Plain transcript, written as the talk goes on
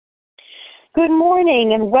Good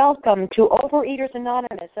morning and welcome to Overeaters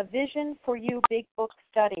Anonymous, a Vision for You Big Book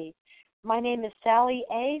Study. My name is Sally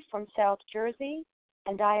A. from South Jersey,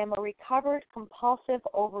 and I am a recovered compulsive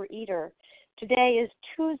overeater. Today is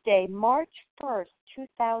Tuesday, March 1st,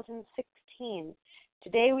 2016.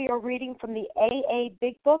 Today we are reading from the AA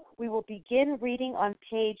Big Book. We will begin reading on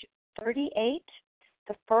page 38,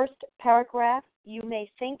 the first paragraph. You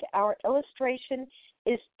may think our illustration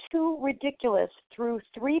is too ridiculous through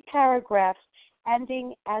 3 paragraphs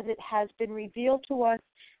ending as it has been revealed to us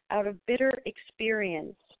out of bitter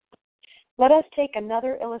experience. Let us take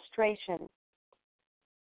another illustration.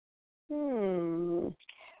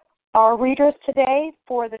 Our readers today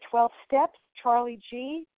for the 12 steps, Charlie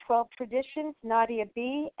G., 12 traditions, Nadia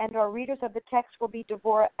B., and our readers of the text will be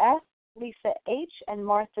Devorah S., Lisa H., and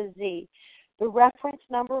Martha Z. The reference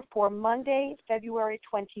number for Monday, February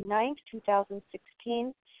 29th,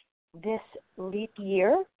 2016, this leap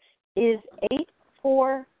year, is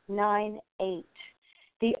 8498.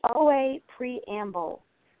 The OA Preamble.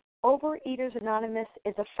 Overeaters Anonymous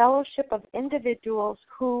is a fellowship of individuals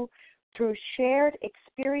who, through shared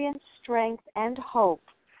experience, strength, and hope,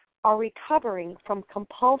 are recovering from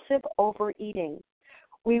compulsive overeating.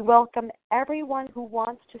 We welcome everyone who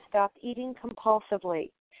wants to stop eating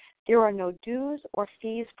compulsively. There are no dues or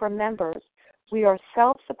fees for members. We are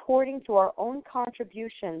self-supporting through our own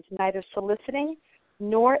contributions, neither soliciting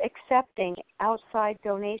nor accepting outside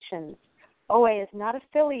donations. OA is not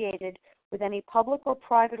affiliated with any public or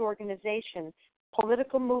private organization,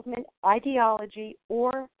 political movement, ideology,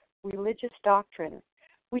 or religious doctrine.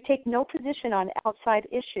 We take no position on outside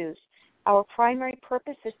issues. Our primary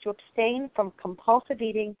purpose is to abstain from compulsive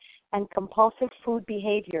eating and compulsive food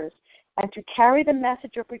behaviors, and to carry the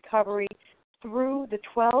message of recovery through the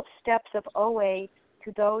 12 steps of OA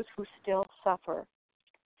to those who still suffer.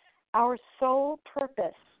 Our sole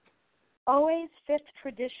purpose. OA's 5th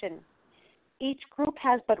tradition. Each group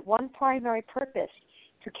has but one primary purpose,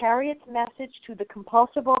 to carry its message to the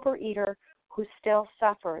compulsive overeater who still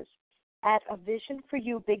suffers. At A Vision for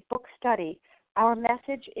You Big Book Study, our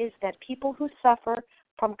message is that people who suffer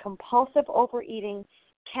from compulsive overeating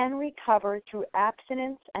can recover through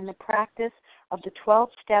abstinence and the practice of the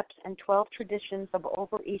 12 steps and 12 traditions of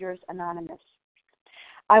Overeaters Anonymous.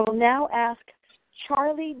 I will now ask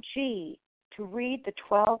Charlie G. to read the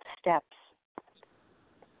 12 steps.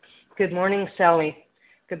 Good morning, Sally.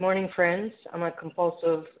 Good morning, friends. I'm a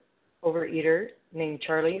compulsive overeater named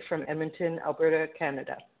Charlie from Edmonton, Alberta,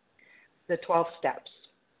 Canada. The 12 steps.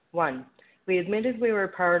 1. We admitted we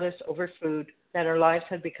were powerless over food, that our lives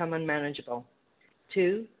had become unmanageable.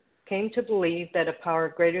 2. Came to believe that a power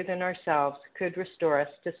greater than ourselves could restore us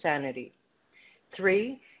to sanity.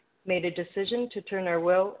 3. Made a decision to turn our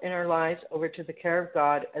will and our lives over to the care of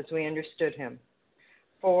God as we understood Him.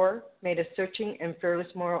 4. Made a searching and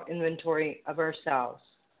fearless moral inventory of ourselves.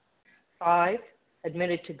 5.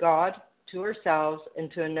 Admitted to God, to ourselves, and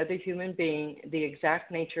to another human being the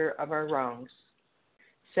exact nature of our wrongs.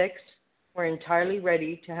 6. We're entirely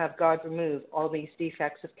ready to have God remove all these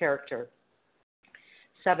defects of character.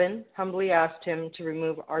 7. Humbly asked Him to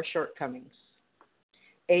remove our shortcomings.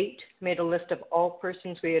 8. Made a list of all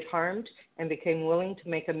persons we had harmed and became willing to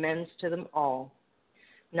make amends to them all.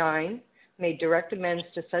 9. Made direct amends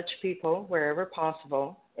to such people wherever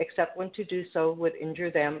possible, except when to do so would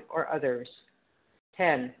injure them or others.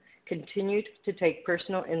 10. Continued to take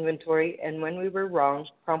personal inventory, and when we were wrong,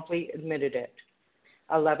 promptly admitted it.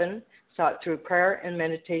 11. Sought through prayer and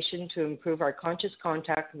meditation to improve our conscious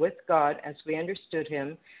contact with God as we understood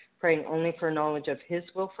Him, praying only for knowledge of His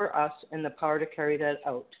will for us and the power to carry that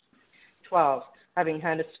out. 12. Having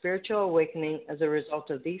had a spiritual awakening as a result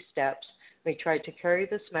of these steps, we tried to carry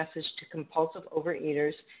this message to compulsive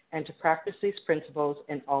overeaters and to practice these principles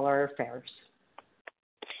in all our affairs.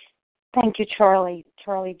 Thank you, Charlie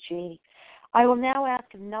G. I will now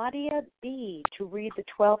ask Nadia B. to read the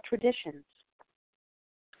 12 traditions.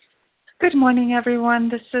 Good morning, everyone.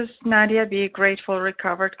 This is Nadia B., grateful,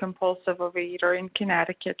 recovered, compulsive overeater in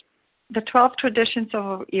Connecticut. The 12 traditions of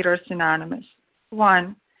Overeaters Anonymous.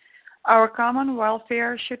 1. Our common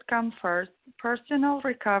welfare should come first. Personal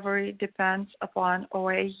recovery depends upon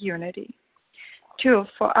OA unity. 2.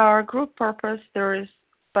 For our group purpose, there is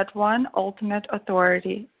but one ultimate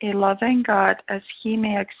authority, a loving God as He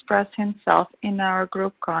may express Himself in our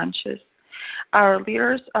group conscious. Our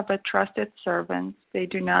leaders are but trusted servants. They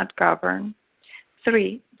do not govern.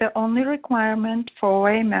 3. The only requirement for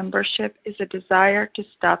OA membership is a desire to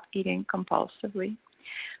stop eating compulsively.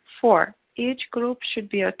 4. Each group should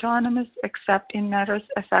be autonomous except in matters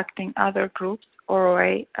affecting other groups or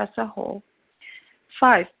OA as a whole.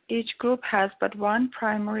 5. Each group has but one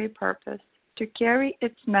primary purpose, to carry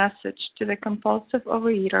its message to the compulsive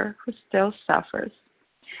overeater who still suffers.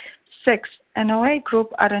 6. An OA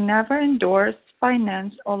group ought to never endorse,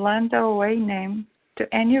 finance, or lend the OA name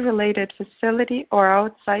to any related facility or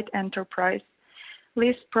outside enterprise,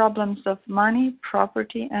 lest problems of money,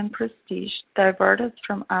 property, and prestige divert us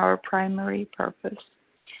from our primary purpose.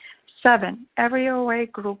 7. Every OA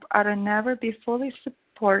group ought to never be fully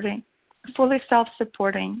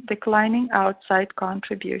self-supporting, declining outside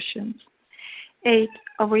contributions. 8.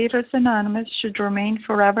 Overeaters Anonymous should remain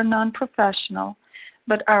forever non-professional,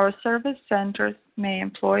 but our service centers may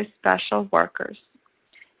employ special workers.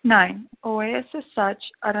 9. OAs as such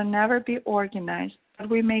ought to never be organized, but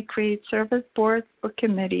we may create service boards or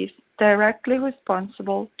committees directly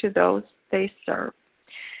responsible to those they serve.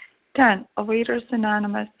 10. Overeaters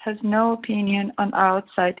Anonymous has no opinion on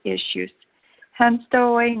outside issues. Hence, the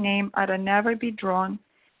OA name ought to never be drawn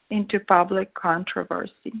into public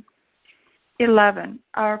controversy. 11.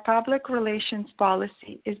 Our public relations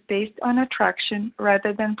policy is based on attraction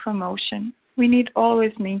rather than promotion. We need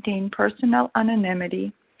always maintain personal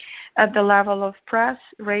anonymity at the level of press,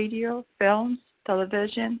 radio, films,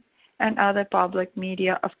 television, and other public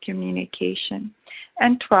media of communication.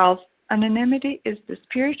 And 12. Anonymity is the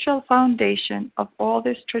spiritual foundation of all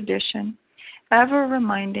this tradition, ever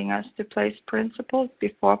reminding us to place principles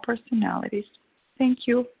before personalities. Thank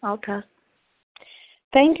you. I'll pass.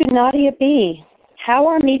 Thank you, Nadia B. How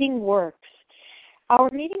our meeting works. Our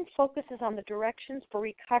meeting focuses on the directions for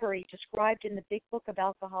recovery described in the Big Book of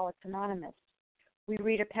Alcoholics Anonymous. We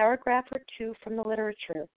read a paragraph or two from the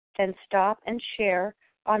literature, then stop and share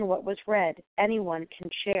on what was read. Anyone can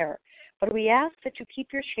share. But we ask that you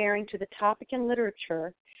keep your sharing to the topic and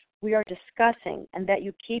literature we are discussing and that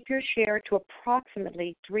you keep your share to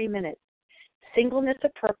approximately 3 minutes. Singleness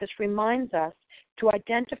of purpose reminds us to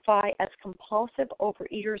identify as compulsive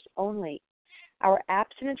overeaters only. Our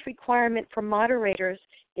abstinence requirement for moderators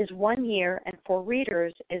is 1 year and for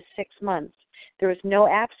readers is 6 months. There is no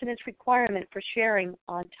abstinence requirement for sharing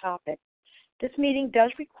on topic. This meeting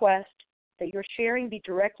does request that your sharing be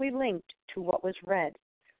directly linked to what was read.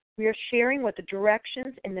 We are sharing what the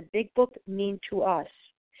directions in the Big Book mean to us.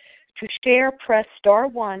 To share, press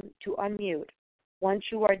 *1 to unmute. Once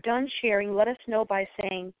you are done sharing, let us know by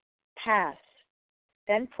saying pass.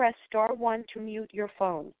 Then press *1 to mute your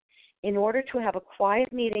phone. In order to have a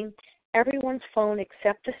quiet meeting, everyone's phone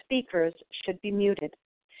except the speaker's should be muted.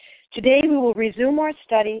 Today we will resume our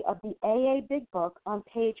study of the AA Big Book on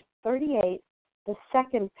page 38, the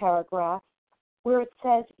second paragraph, where it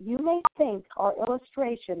says, "You may think our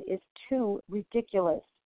illustration is too ridiculous,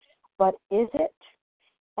 but is it?"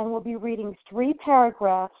 And we'll be reading 3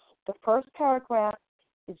 paragraphs. The first paragraph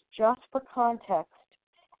is just for context,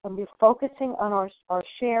 and we're focusing on our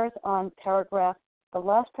shares on the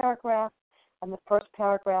last paragraph and the first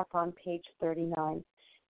paragraph on page 39.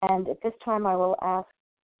 And at this time, I will ask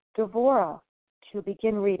Devorah to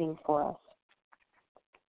begin reading for us.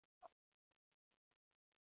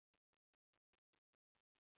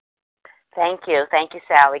 Thank you,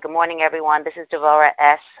 Sally. Good morning, everyone. This is Devorah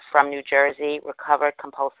S. from New Jersey, recovered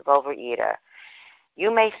compulsive overeater.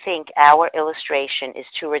 You may think our illustration is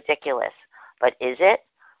too ridiculous, but is it?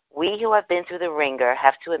 We who have been through the ringer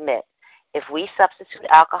have to admit, if we substitute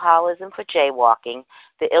alcoholism for jaywalking,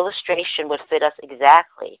 the illustration would fit us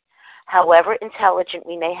exactly. However intelligent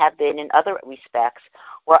we may have been in other respects,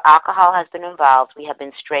 where alcohol has been involved, we have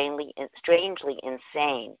been strangely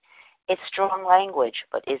insane. It's strong language,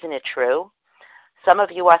 but isn't it true? Some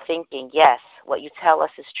of you are thinking, yes, what you tell us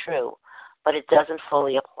is true, but it doesn't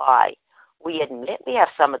fully apply. We admit we have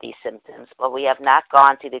some of these symptoms, but we have not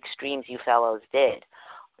gone to the extremes you fellows did,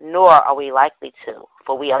 nor are we likely to,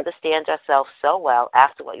 for we understand ourselves so well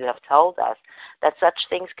after what you have told us that such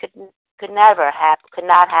things could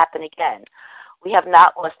not happen again. We have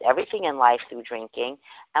not lost everything in life through drinking,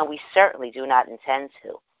 and we certainly do not intend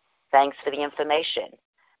to. Thanks for the information.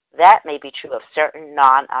 That may be true of certain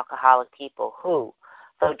non-alcoholic people who,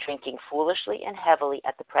 though drinking foolishly and heavily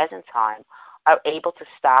at the present time, are able to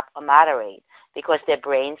stop or moderate because their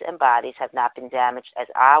brains and bodies have not been damaged as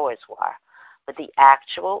ours were. But the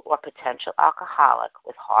actual or potential alcoholic,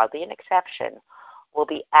 with hardly an exception, will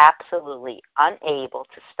be absolutely unable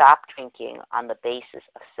to stop drinking on the basis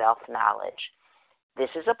of self-knowledge. This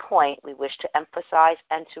is a point we wish to emphasize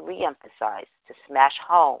and to re-emphasize, to smash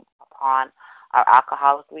home upon our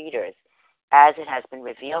alcoholic readers, as it has been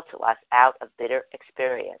revealed to us out of bitter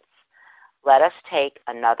experience. Let us take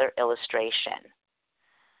another illustration.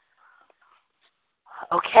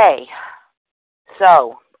 Okay,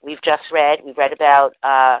 so we read about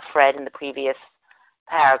Fred in the previous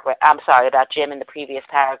paragraph, about Jim in the previous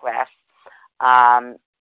paragraph. or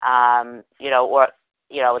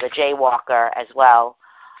the jaywalker as well,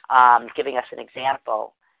 giving us an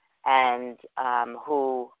example, and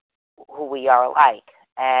who we are alike.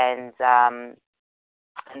 And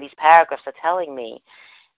these paragraphs are telling me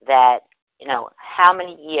that how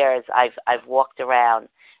many years I've walked around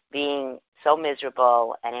being so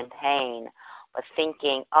miserable and in pain, but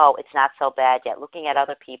thinking, oh, it's not so bad yet. Looking at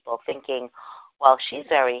other people, thinking, well, she's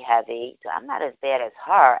very heavy. I'm not as bad as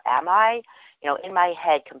her, am I? In my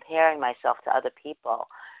head, comparing myself to other people.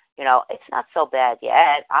 It's not so bad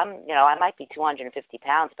yet. I might be 250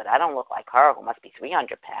 pounds, but I don't look like her, who must be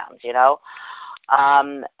 300 pounds. And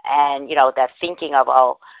that thinking of,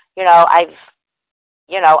 I'm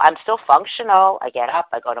still functional. I get up,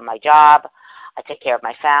 I go to my job, I take care of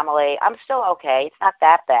my family. I'm still okay. It's not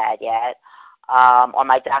that bad yet. Or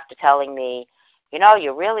my doctor telling me,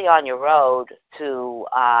 you're really on your road to,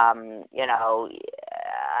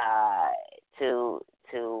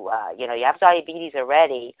 you have diabetes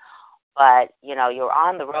already, but, you're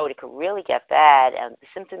on the road. It could really get bad. And the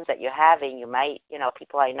symptoms that you're having, you might,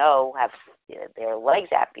 people I know have their legs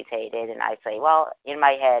amputated. And I say, well, in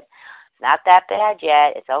my head, it's not that bad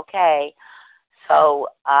yet. It's okay. So,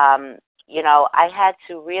 I had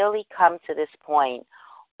to really come to this point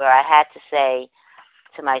where I had to say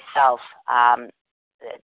to myself,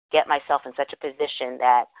 get myself in such a position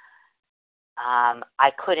that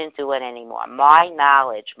I couldn't do it anymore. My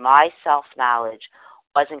knowledge, my self-knowledge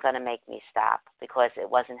wasn't going to make me stop because it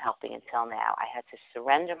wasn't helping until now. I had to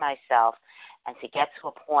surrender myself and to get to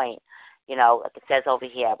a point, like it says over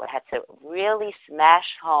here, but I had to really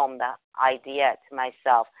smash home the idea to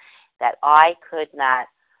myself that I could not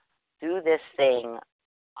do this thing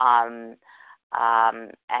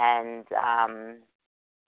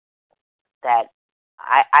that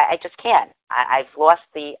I just can't. I've lost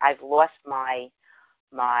my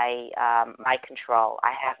control.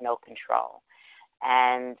 I have no control.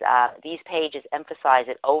 And these pages emphasize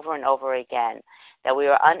it over and over again, that we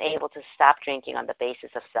were unable to stop drinking on the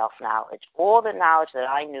basis of self-knowledge. All the knowledge that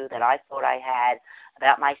I knew, that I thought I had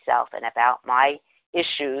about myself and about my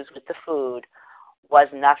issues with the food was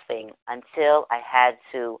nothing until I had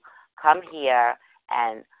to come here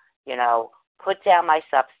and, put down my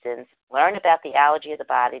substance, learn about the allergy of the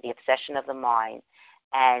body, the obsession of the mind,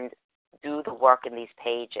 and do the work in these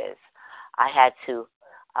pages. I had to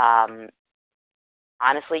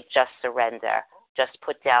honestly just surrender, just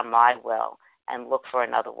put down my will and look for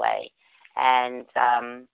another way. And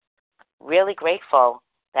really grateful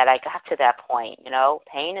that I got to that point.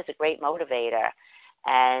 Pain is a great motivator.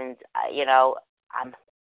 And,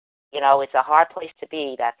 it's a hard place to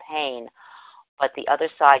be, that pain. But the other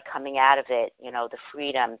side, coming out of it, the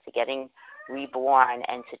freedom to getting reborn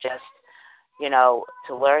and to just,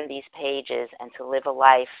 to learn these pages and to live a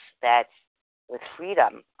life that's with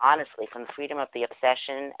freedom, honestly, from the freedom of the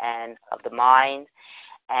obsession and of the mind,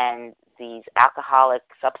 and these alcoholic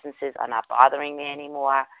substances are not bothering me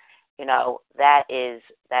anymore. That is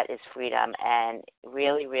freedom, and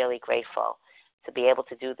really, really grateful to be able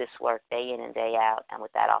to do this work day in and day out. And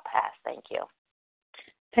with that, I'll pass. Thank you.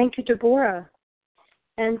 Thank you, Deborah.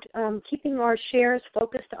 And keeping our shares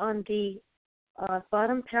focused on the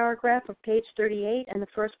bottom paragraph of page 38 and the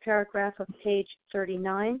first paragraph of page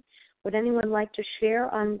 39, would anyone like to share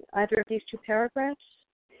on either of these two paragraphs?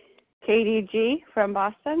 Katie G. from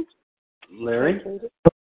Boston. Larry.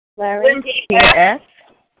 Lindy Tina S.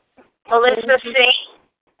 Melissa C.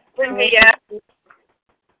 Lindy S.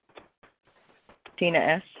 Tina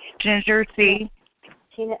S. Ginger C.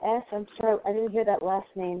 Tina S. I'm sorry, I didn't hear that last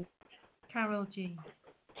name. Carol G.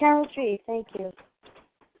 Carol G. Thank you.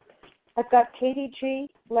 I've got Katie G.,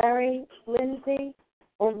 Larry, Lindsay,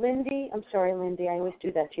 or Lindy. I'm sorry, Lindy. I always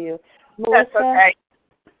do that to you. Melissa, That's okay.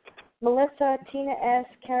 Melissa, Tina S.,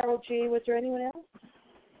 Carol G. Was there anyone else?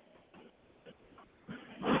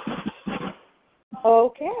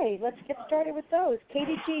 Okay, let's get started with those.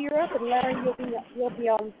 Katie G., you're up, and Larry, you'll be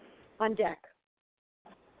on deck.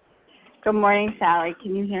 Good morning, Sally.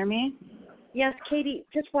 Can you hear me? Yes, Katie,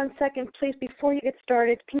 just 1 second, please, before you get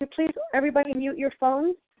started. Can you please, everybody, mute your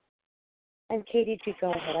phones? And Katie G.,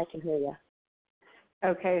 go ahead. I can hear you.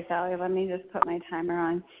 Okay, Sally, let me just put my timer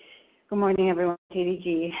on. Good morning, everyone. Katie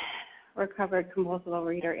G., recovered compulsive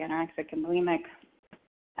overeater, anorexic, and bulimic,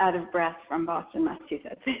 out of breath from Boston,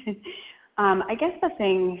 Massachusetts. I guess the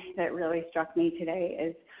thing that really struck me today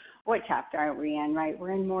is, what chapter are we in, right?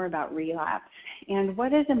 We're in More About Relapse. And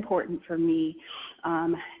what is important for me,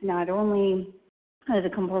 not only as a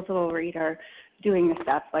compulsive overeater, doing the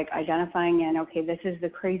steps like identifying in, okay, this is the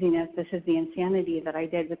craziness, this is the insanity that I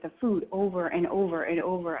did with the food over and over and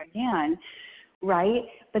over again, right?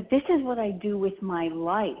 But this is what I do with my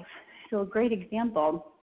life. So a great example,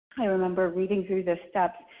 I remember reading through the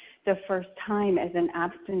steps the first time as an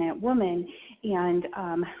abstinent woman and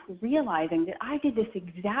realizing that I did this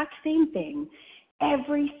exact same thing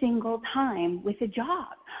every single time with a job.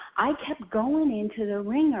 I kept going into the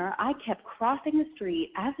ringer. I kept crossing the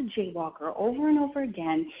street as a jaywalker over and over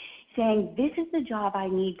again, saying, this is the job I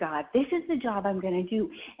need, God. This is the job I'm going to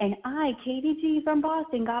do. And I, Katie G from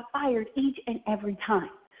Boston, got fired each and every time.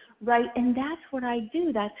 Right, and that's what I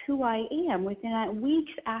do. That's who I am. Within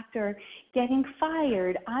weeks after getting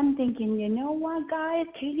fired, I'm thinking, you know what, guys?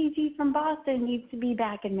 Katie G from Boston needs to be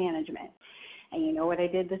back in management. And you know what I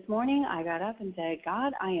did this morning? I got up and said,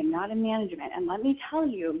 God, I am not in management. And let me tell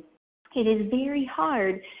you, it is very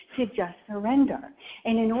hard to just surrender.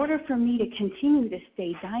 And in order for me to continue to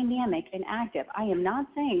stay dynamic and active, I am not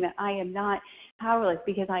saying that I am not powerless,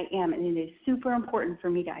 because I am, and it is super important for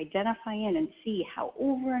me to identify in and see how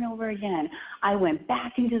over and over again I went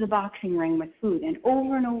back into the boxing ring with food, and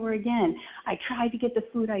over again I tried to get the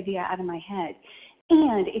food idea out of my head.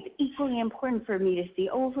 And it's equally important for me to see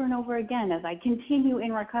over and over again as I continue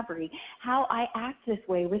in recovery how I act this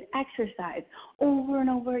way with exercise. Over and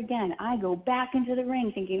over again, I go back into the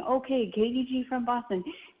ring thinking, okay, Katie G from Boston,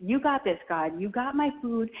 you got this, God. You got my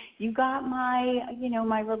food. You got my,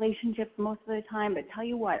 my relationships most of the time. But tell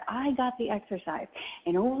you what, I got the exercise.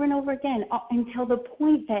 And over again until the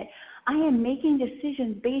point that I am making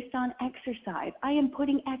decisions based on exercise. I am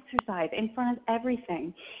putting exercise in front of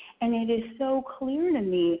everything. And it is so clear to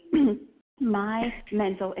me my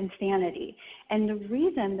mental insanity. And the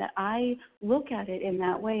reason that I look at it in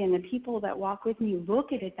that way, and the people that walk with me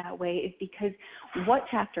look at it that way, is because what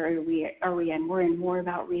chapter are we in? We're in More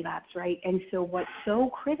About Relapse, right? And so what's so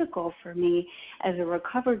critical for me as a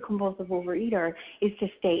recovered compulsive overeater is to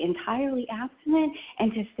stay entirely abstinent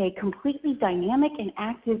and to stay completely dynamic and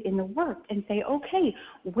active in the work and say, okay,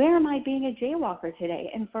 where am I being a jaywalker today?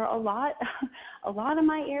 And for a lot of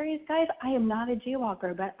my areas, guys, I am not a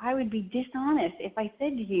jaywalker, but I would be dishonest if I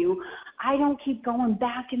said to you, I don't keep going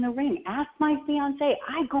back in the ring. Ask my fiance,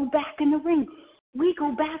 I go back in the ring. We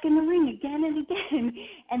go back in the ring again and again,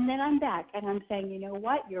 and then I'm back, and I'm saying, you know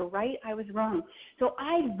what, you're right, I was wrong. So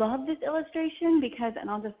I love this illustration because, and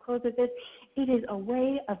I'll just close with this, it is a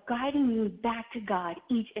way of guiding you back to God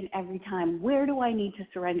each and every time. Where do I need to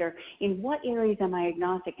surrender? In what areas am I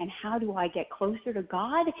agnostic, and how do I get closer to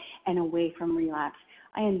God and away from relapse?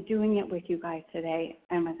 I am doing it with you guys today,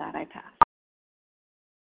 and with that, I pass.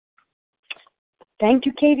 Thank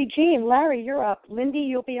you, Katie G. And Larry, you're up. Lindy,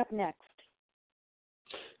 you'll be up next.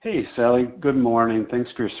 Hey, Sally. Good morning.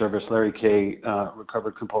 Thanks for your service. Larry K.,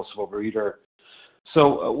 recovered compulsive overeater.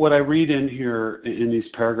 So what I read in here in these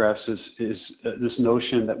paragraphs is this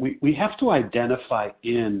notion that we have to identify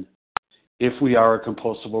in if we are a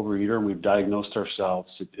compulsive overeater and we've diagnosed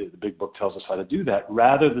ourselves. The big book tells us how to do that,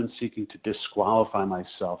 rather than seeking to disqualify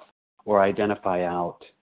myself or identify out.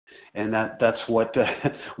 And that's what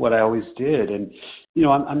what I always did. And,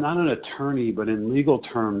 I'm not an attorney, but in legal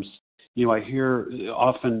terms, I hear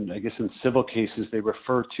often, I guess in civil cases, they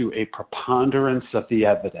refer to a preponderance of the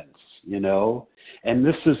evidence, and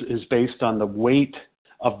this is based on the weight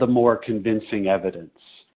of the more convincing evidence.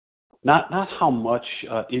 Not how much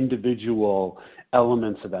individual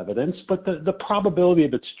elements of evidence, but the probability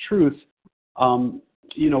of its truth,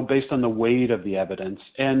 based on the weight of the evidence.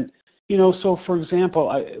 And, so for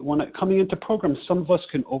example, coming into programs, some of us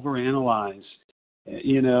can overanalyze,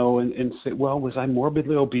 and say, well, was I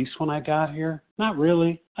morbidly obese when I got here? Not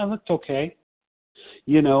really. I looked okay.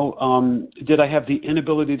 Did I have the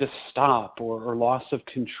inability to stop or loss of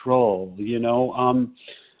control? A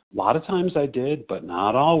lot of times I did, but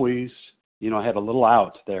not always. I had a little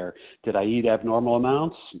out there. Did I eat abnormal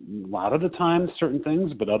amounts? A lot of the time, certain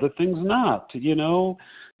things, but other things not.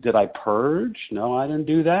 Did I purge? No, I didn't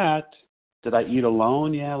do that. Did I eat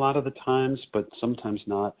alone? Yeah, a lot of the times, but sometimes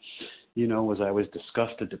not. Was I always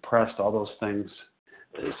disgusted, depressed, all those things?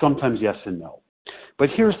 Sometimes yes and no. But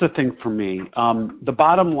here's the thing for me. The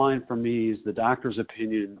bottom line for me is the doctor's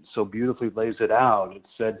opinion so beautifully lays it out. It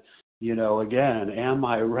said, again, am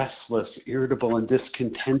I restless, irritable, and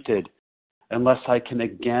discontented unless I can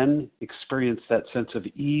again experience that sense of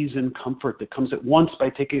ease and comfort that comes at once by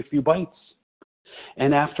taking a few bites?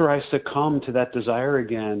 And after I succumb to that desire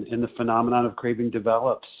again and the phenomenon of craving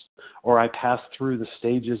develops, or I pass through the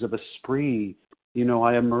stages of a spree,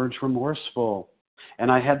 I emerge remorseful.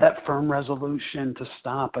 And I had that firm resolution to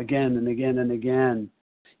stop again and again and again,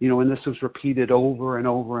 and this was repeated over and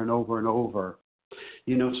over and over and over.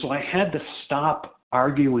 So I had to stop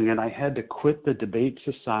arguing, and I had to quit the debate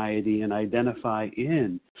society and identify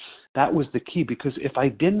in. That was the key, because if I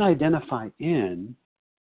didn't identify in,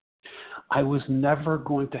 I was never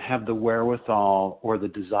going to have the wherewithal or the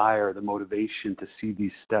desire, the motivation to see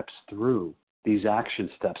these steps through, these action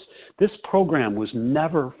steps. This program was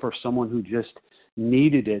never for someone who just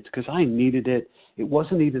needed it, because I needed it. It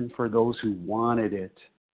wasn't even for those who wanted it,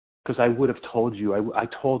 because I would have told you. I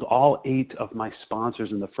told all 8 of my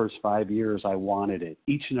sponsors in the first 5 years I wanted it.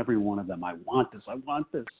 Each and every one of them, I want this, I want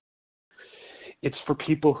this. It's for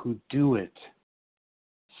people who do it.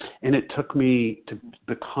 And it took me to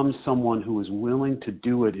become someone who was willing to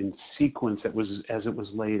do it in sequence as it was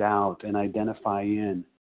laid out and identify in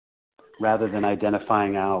rather than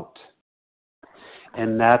identifying out.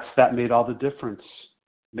 And that made all the difference.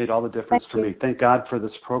 Made all the difference for me. Thank God for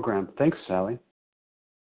this program. Thanks, Sally.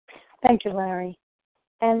 Thank you, Larry.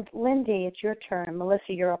 And Lindy, it's your turn.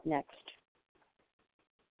 Melissa, you're up next.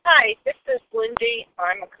 Hi, this is Lindy.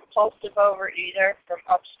 I'm a compulsive overeater from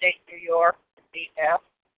upstate New York, BF.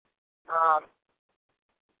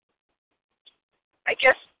 I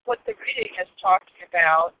guess what the reading is talking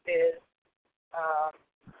about is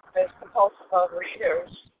as compulsive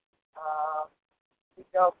overeaters, we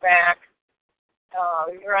go back,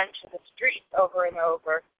 we run to the street over and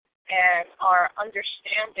over, and our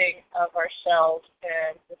understanding of ourselves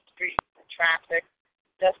and the street and traffic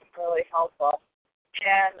doesn't really help us.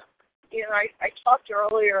 And, you know, I talked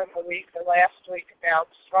earlier in the week, or last week, about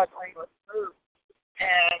struggling with food.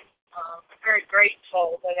 And I'm very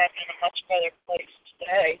grateful that I'm in a much better place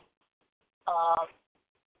today.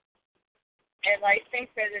 And I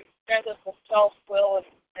think that instead of the self-will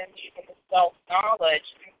and even the self-knowledge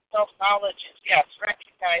is, yes,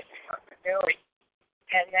 recognizing what we're doing.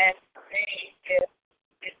 And then for me,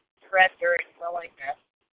 it's surrender and willingness.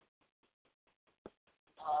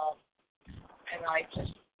 And I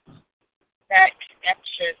just, that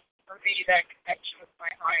connection, for me, that connection with my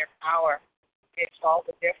higher power makes all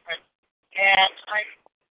the difference. And I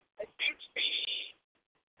seem to be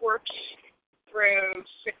working through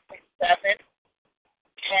 6 and 7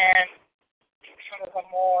 and in kind of a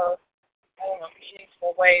more,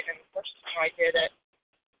 meaningful way than the first time I did it.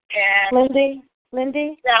 And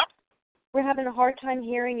Lindy? Yeah? We're having a hard time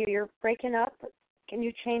hearing you. You're breaking up. Can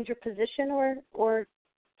you change your position or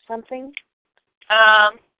something?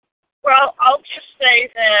 Well, I'll just say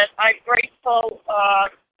that I'm grateful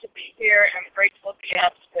to be here and I'm grateful to be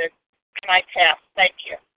asked to, and I pass. Thank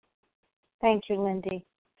you. Thank you, Lindy.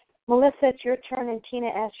 Melissa, it's your turn, and Tina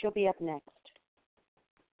S., you'll be up next.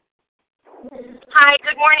 Hi,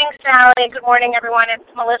 good morning, Sally. Good morning, everyone. It's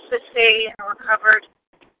Melissa C., a recovered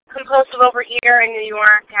compulsive overeater in New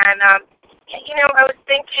York. And, I was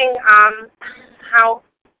thinking how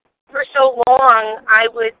for so long I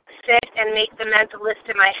would sit and make the mental list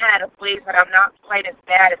in my head of ways that I'm not quite as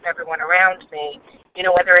bad as everyone around me,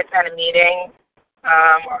 whether it's at a meeting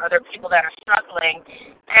or other people that are struggling.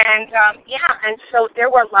 And, and so there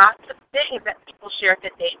were lots of things that people shared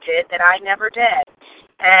that they did that I never did.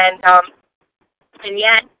 And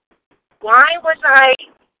yet, why was I,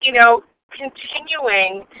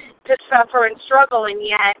 continuing to suffer and struggle and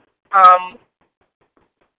yet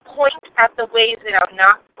point at the ways that I'm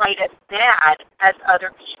not quite as bad as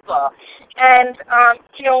other people? And,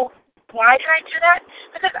 why did I do that?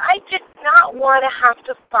 Because I did not want to have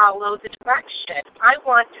to follow the direction. I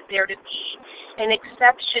wanted there to be an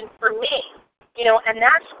exception for me, and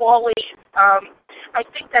that's always, I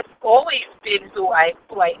think that's always been who I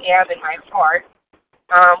am in my heart,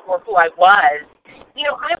 or who I was.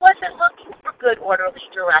 I wasn't looking for good, orderly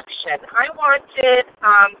direction. I wanted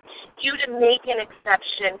you to make an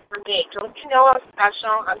exception for me. Don't you know I'm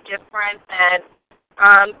special? I'm different, and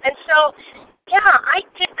so, I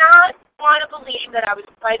did not want to believe that I was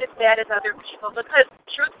quite as bad as other people because,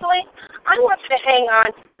 truthfully, I wanted to hang on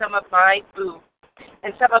to some of my food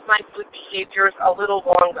and some of my food behaviors a little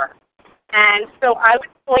longer. And so I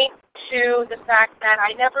would point to the fact that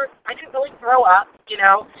I didn't really grow up,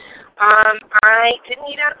 I didn't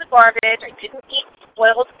eat out of the garbage. I didn't eat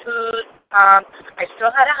spoiled food. I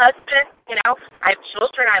still had a husband, I have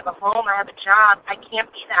children, I have a home, I have a job. I can't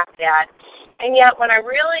be that bad. And yet when I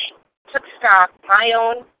really took stock, my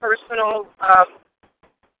own personal,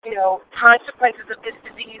 consequences of this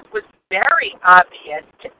disease was very obvious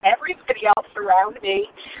to everybody else around me.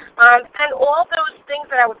 And all those things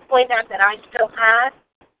that I would point out that I still had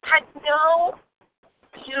no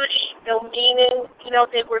beauty, no meaning.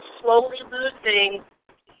 They were slowly losing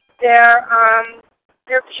their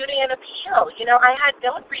beauty and appeal. I had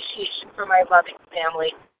no appreciation for my loving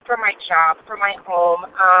family, for my job, for my home.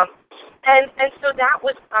 And so that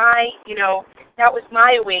was that was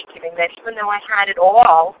my awakening, that even though I had it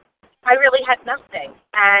all, I really had nothing.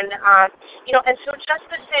 And, and so just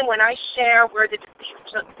the same, when I share where the disease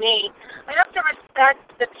took me, I have to respect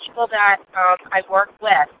the people that I work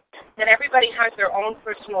with, that everybody has their own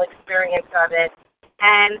personal experience of it,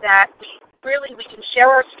 and that we can share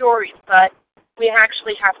our stories, but we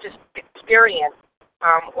actually have to experience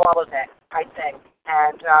all of it, I think.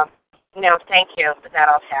 And, thank you. With that,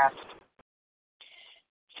 I'll pass.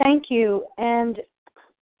 Thank you. And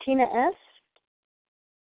Tina S.?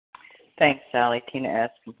 Thanks, Sally. Tina S.,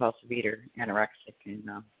 compulsive eater, anorexic in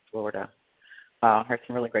Florida. Heard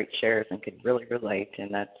some really great shares and could really relate,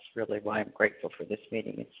 and that's really why I'm grateful for this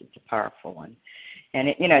meeting. It's a powerful one. And,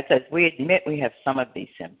 it says, we admit we have some of these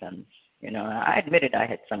symptoms. I admitted I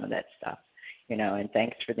had some of that stuff, and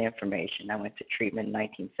thanks for the information. I went to treatment in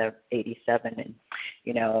 1987, and,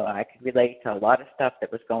 I could relate to a lot of stuff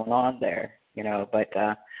that was going on there, but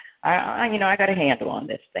I got a handle on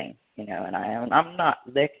this thing, and I'm not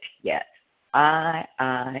licked yet.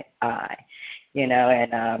 And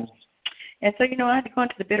so, I had to go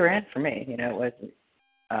into the bitter end for me. It was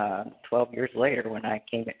 12 years later when I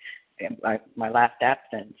came in my last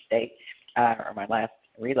abstinence state, or my last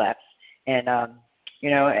relapse. And,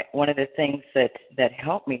 one of the things that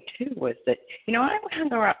helped me, too, was that, I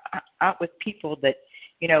hung out with people that,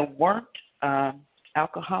 weren't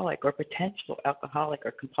alcoholic or potential alcoholic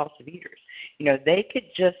or compulsive eaters. They could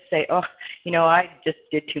just say, oh, I just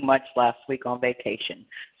did too much last week on vacation,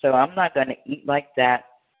 so I'm not going to eat like that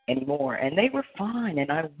anymore. And they were fine, and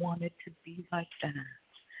I wanted to be like that.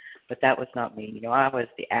 But that was not me. I was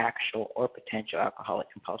the actual or potential alcoholic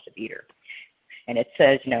compulsive eater. And it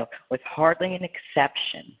says, with hardly an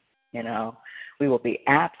exception, we will be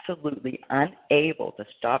absolutely unable to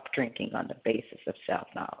stop drinking on the basis of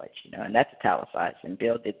self-knowledge, and that's italicized, and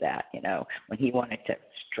Bill did that, when he wanted to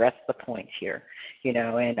stress the point here,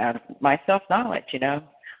 and my self-knowledge,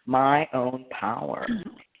 my own power,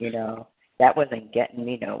 that wasn't getting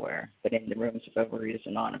me nowhere, but in the rooms of Overeaters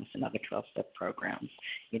Anonymous and other 12-step programs,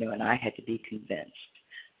 and I had to be convinced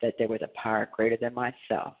that there was a power greater than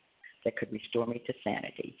myself that could restore me to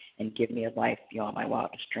sanity and give me a life beyond my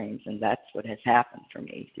wildest dreams. And that's what has happened for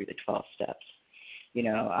me through the 12 steps.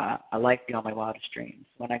 A life beyond my wildest dreams.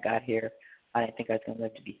 When I got here, I didn't think I was going to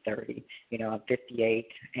live to be 30. I'm 58,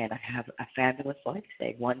 and I have a fabulous life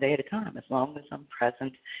today, one day at a time, as long as I'm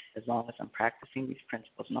present, as long as I'm practicing these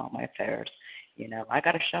principles in all my affairs. I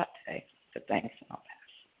got a shot today, so thanks, and I'll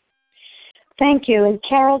pass. Thank you. And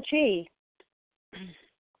Carol G.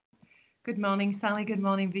 Good morning, Sally. Good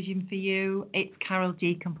morning, Vision for You. It's Carol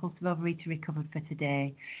G, compulsive overeater recovered for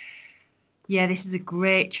today. Yeah, this is a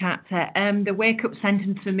great chapter. The wake-up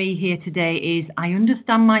sentence for me here today is, I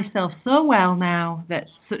understand myself so well now that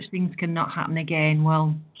such things cannot happen again.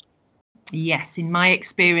 Well, yes, in my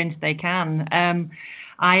experience, they can.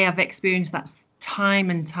 I have experienced that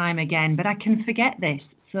time and time again, but I can forget this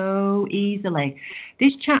so easily.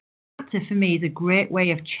 This chapter for me is a great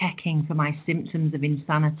way of checking for my symptoms of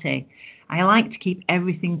insanity. I like to keep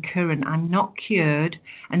everything current. I'm not cured.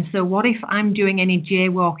 And so what if I'm doing any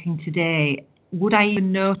jaywalking today? Would I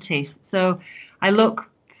even notice? So I look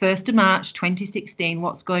 1st of March 2016,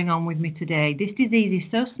 what's going on with me today? This disease is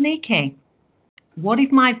so sneaky. What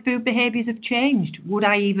if my food behaviors have changed? Would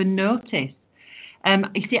I even notice?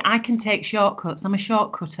 You see, I can take shortcuts. I'm a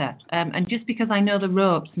shortcutter. And just because I know the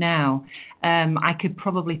ropes now, I could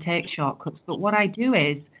probably take shortcuts. But what I do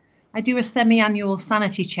is I do a semi-annual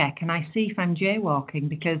sanity check and I see if I'm jaywalking,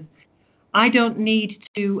 because I don't need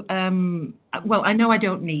to, I know I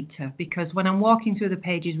don't need to, because when I'm walking through the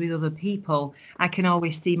pages with other people, I can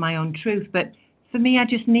always see my own truth. But for me, I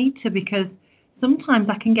just need to, because sometimes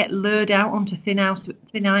I can get lured out onto thin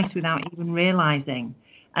ice without even realizing.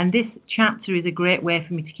 And this chapter is a great way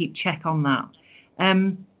for me to keep check on that.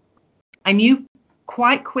 I knew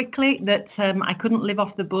quite quickly that I couldn't live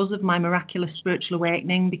off the buzz of my miraculous spiritual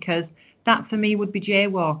awakening, because that for me would be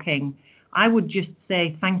jaywalking. I would just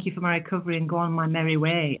say thank you for my recovery and go on my merry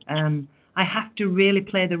way. I have to really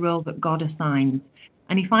play the role that God assigns.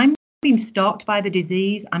 And if I'm being stalked by the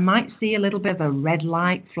disease, I might see a little bit of a red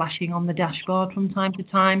light flashing on the dashboard from time to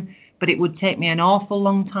time, but it would take me an awful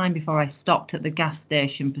long time before I stopped at the gas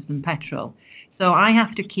station for some petrol. So I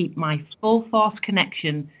have to keep my full force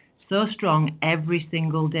connection so strong every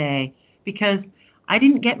single day, because I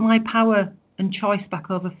didn't get my power and choice back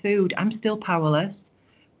over food. I'm still powerless.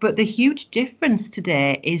 But the huge difference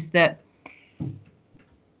today is that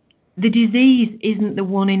the disease isn't the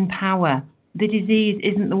one in power. The disease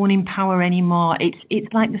isn't the one in power anymore.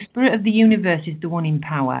 It's like the spirit of the universe is the one in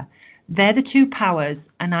power. they're the two powers,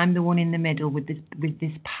 and I'm the one in the middle with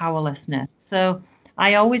this powerlessness. So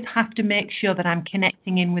I always have to make sure that I'm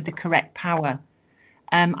connecting in with the correct power.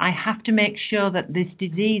 I have to make sure that this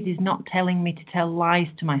disease is not telling me to tell lies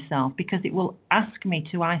to myself, because it will ask me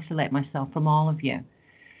to isolate myself from all of you.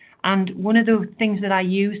 And one of the things that I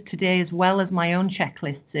use today, as well as my own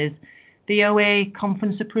checklists, is the OA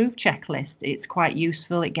conference approved checklist. It's quite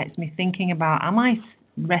useful. It gets me thinking about, am I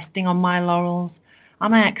resting on my laurels?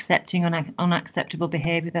 Am I accepting unacceptable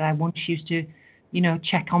behavior that I once used to,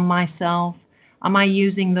 check on myself? Am I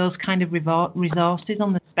using those kind of resources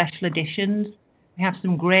on the special editions? We have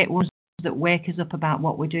some great ones that wake us up about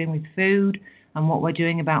what we're doing with food and what we're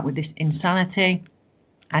doing about with this insanity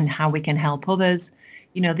and how we can help others.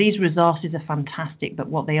 These resources are fantastic, but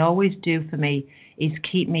what they always do for me is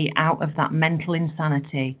keep me out of that mental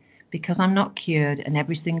insanity, because I'm not cured, and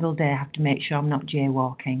every single day I have to make sure I'm not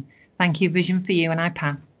jaywalking. Thank you, Vision for You, and I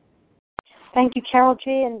pass. Thank you, Carol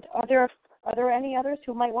G. And are there any others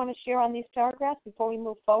who might want to share on these paragraphs before we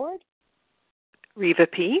move forward? Reva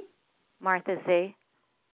P. Martha Z.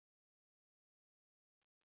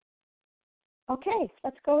 Okay,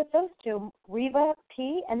 let's go with those two, Reva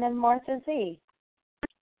P. and then Martha Z.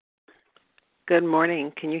 Good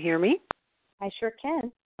morning. Can you hear me? I sure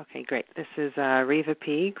can. Okay, great. This is Reva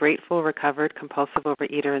P., grateful, recovered, compulsive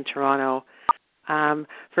overeater in Toronto.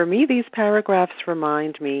 For me, these paragraphs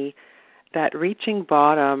remind me that reaching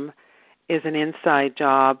bottom is an inside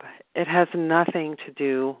job. It has nothing to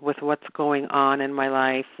do with what's going on in my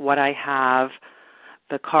life, what I have,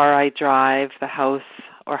 the car I drive, the house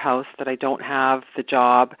that I don't have, the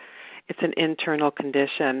job. It's an internal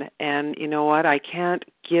condition. And you know what? I can't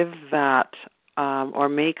give that or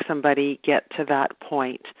make somebody get to that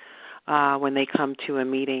point when they come to a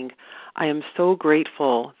meeting. I am so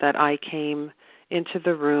grateful that I came into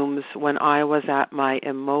the rooms when I was at my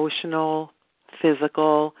emotional,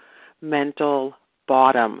 physical, mental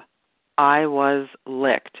bottom. I was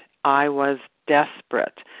licked. I was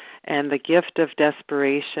desperate. And the gift of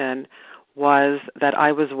desperation was that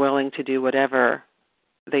I was willing to do whatever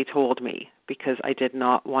they told me, because I did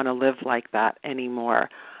not want to live like that anymore.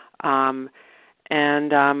 And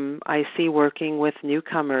I see working with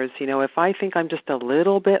newcomers, if I think I'm just a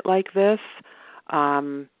little bit like this,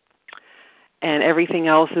 and everything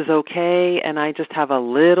else is okay, and I just have a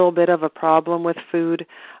little bit of a problem with food,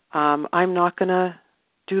 I'm not going to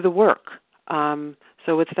do the work.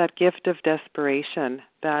 So it's that gift of desperation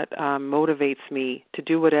that motivates me to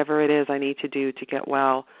do whatever it is I need to do to get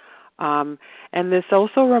well. And this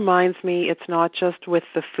also reminds me it's not just with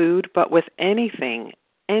the food, but with anything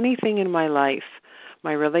in my life,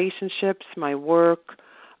 my relationships, my work,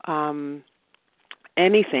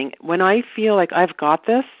 anything. When I feel like I've got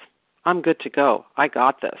this, I'm good to go. I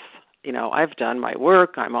got this. I've done my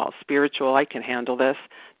work. I'm all spiritual. I can handle this.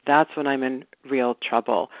 That's when I'm in real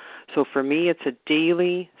trouble. So for me, it's a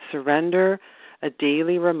daily surrender, a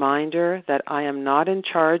daily reminder that I am not in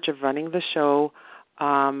charge of running the show,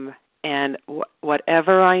 and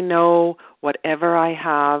whatever I know, whatever I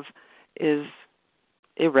have is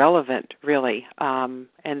irrelevant, really. And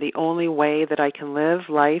the only way that I can live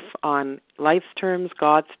life on life's terms,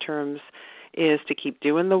 God's terms, is to keep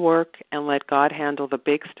doing the work and let God handle the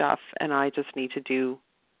big stuff, and I just need to do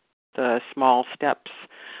the small steps,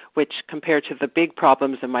 which compared to the big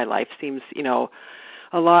problems in my life seems,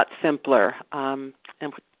 a lot simpler. And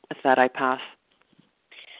with that, I pass.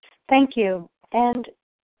 Thank you. And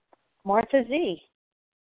Martha Z.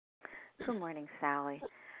 Good morning, Sally.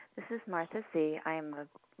 This is Martha Z. I am a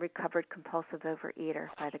recovered compulsive overeater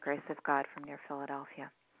by the grace of God from near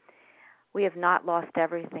Philadelphia. We have not lost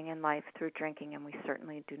everything in life through drinking, and we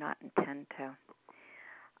certainly do not intend to.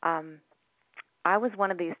 I was one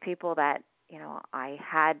of these people that, I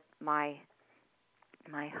had my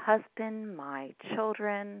husband, my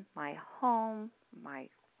children, my home, my,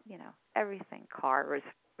 everything, cars,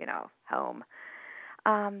 home.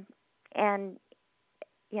 And,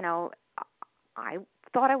 I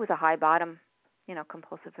thought I was a high bottom,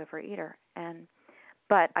 compulsive overeater.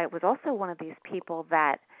 But I was also one of these people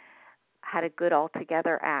that had a good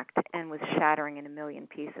altogether act and was shattering in a million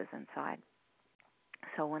pieces inside.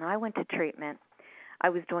 So when I went to treatment, I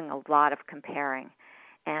was doing a lot of comparing,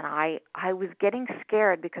 and I was getting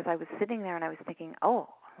scared because I was sitting there and I was thinking, oh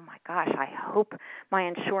my gosh, I hope my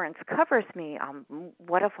insurance covers me.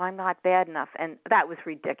 What if I'm not bad enough? And that was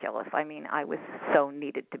ridiculous. I mean, I was so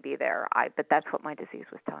needed to be there. But that's what my disease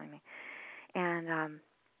was telling me. And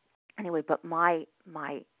anyway, but my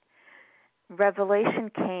revelation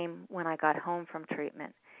came when I got home from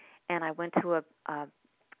treatment, and I went to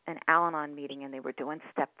an Al-Anon meeting, and they were doing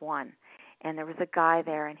step 1. and there was a guy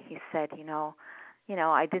there, and he said,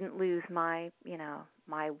 I didn't lose my,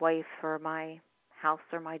 my wife or my house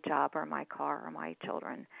or my job or my car or my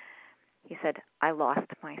children. He said, I lost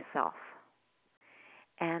myself.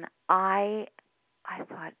 And I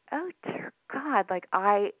thought, oh dear God,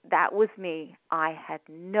 that was me. I had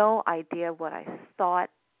no idea what I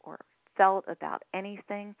thought or felt about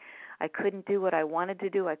anything. I couldn't do what I wanted to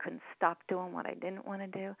do. I couldn't stop doing what I didn't want to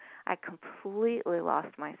do. I completely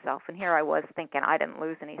lost myself. And here I was thinking I didn't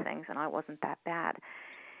lose any things and I wasn't that bad.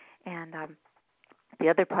 And the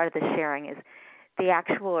other part of the sharing is the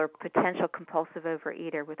actual or potential compulsive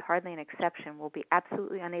overeater, with hardly an exception, will be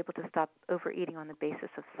absolutely unable to stop overeating on the basis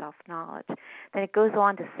of self-knowledge. Then it goes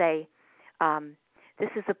on to say, this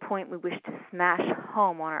is a point we wish to smash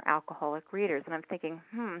home on our alcoholic readers. And I'm thinking,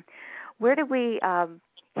 where do we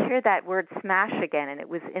hear that word smash again? And it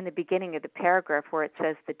was in the beginning of the paragraph where it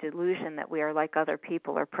says the delusion that we are like other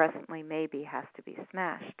people or presently maybe has to be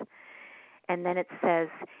smashed. And then it says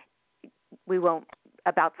we won't,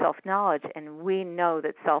 about self-knowledge, and we know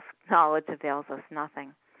that self-knowledge avails us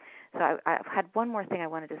nothing. So I've had one more thing I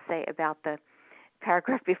wanted to say about the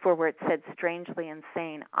paragraph before where it said strangely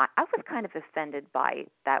insane. I was kind of offended by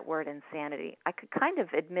that word insanity. I could kind of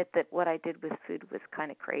admit that what I did with food was kind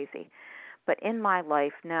of crazy. But in my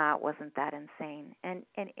life, no, it wasn't that insane. And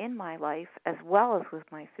in my life, as well as with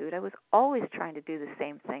my food, I was always trying to do the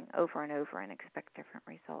same thing over and over and expect different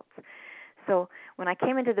results. So when I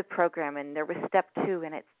came into the program and there was step 2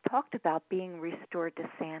 and it talked about being restored to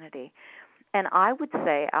sanity, and I would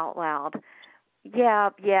say out loud, yeah,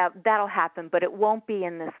 that'll happen, but it won't be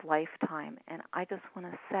in this lifetime. And I just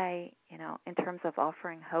want to say, in terms of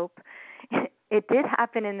offering hope, it did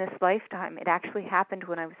happen in this lifetime. It actually happened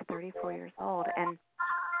when I was 34 years old. And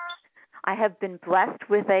I have been blessed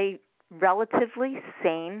with a relatively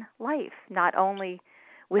sane life, not only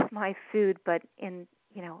with my food, but in,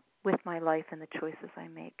 with my life and the choices I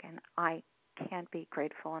make. And I can't be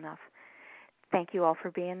grateful enough. Thank you all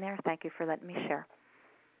for being there. Thank you for letting me share.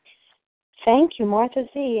 Thank you, Martha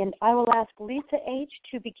Z. And I will ask Lisa H.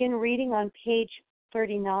 to begin reading on page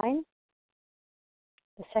 39.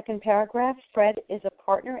 The second paragraph, Fred is a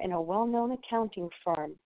partner in a well-known accounting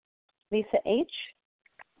firm. Lisa H.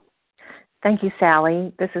 Thank you,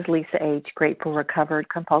 Sally. This is Lisa H., grateful, recovered,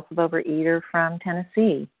 compulsive overeater from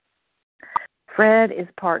Tennessee. Fred is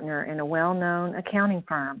partner in a well-known accounting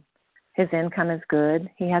firm. His income is good.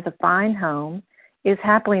 He has a fine home, is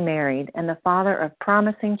happily married, and the father of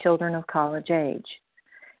promising children of college age.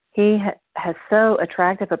 He has so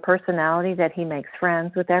attractive a personality that he makes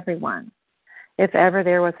friends with everyone. If ever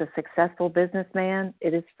there was a successful businessman,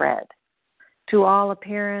 it is Fred. To all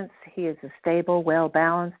appearance, he is a stable,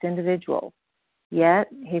 well-balanced individual. Yet,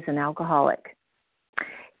 he's an alcoholic.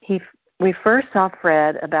 We first saw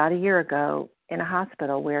Fred about a year ago in a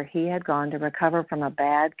hospital where he had gone to recover from a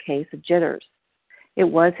bad case of jitters. It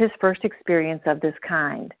was his first experience of this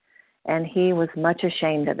kind, and he was much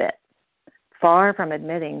ashamed of it. Far from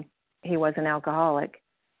admitting he was an alcoholic,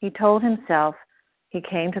 he told himself he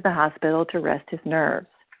came to the hospital to rest his nerves.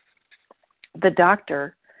 The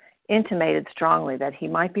doctor intimated strongly that he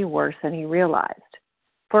might be worse than he realized.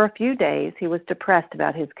 For a few days, he was depressed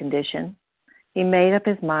about his condition. He made up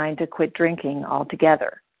his mind to quit drinking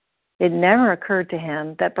altogether. It never occurred to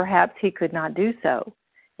him that perhaps he could not do so,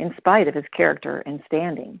 in spite of his character and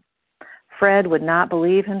standing. Fred would not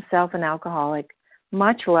believe himself an alcoholic,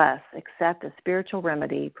 much less accept a spiritual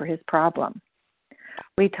remedy for his problem.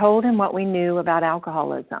 We told him what we knew about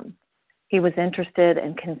alcoholism. He was interested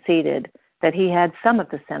and conceded that he had some of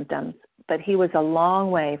the symptoms, but he was a long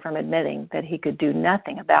way from admitting that he could do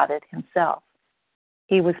nothing about it himself.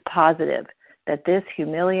 He was positive that this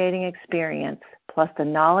humiliating experience, plus the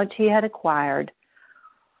knowledge he had acquired,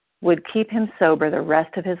 would keep him sober the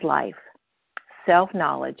rest of his life.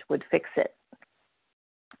 Self-knowledge would fix it.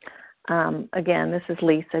 Again, this is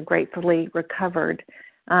Lisa, gratefully recovered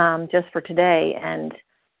just for today, and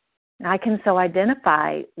I can so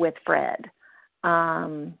identify with Fred.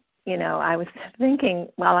 I was thinking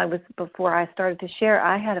before I started to share,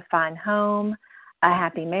 I had a fine home, a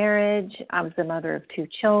happy marriage. I was the mother of 2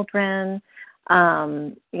 children.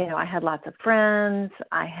 I had lots of friends.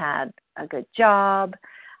 I had a good job.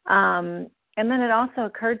 And then it also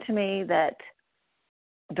occurred to me that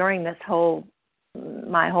during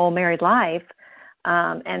my whole married life,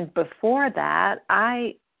 and before that,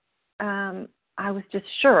 I was just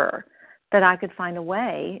sure that I could find a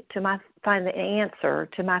way to find the answer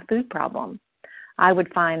to my food problem. I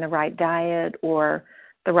would find the right diet or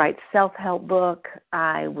the right self-help book.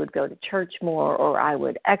 I would go to church more, or I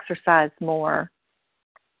would exercise more.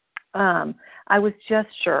 I was just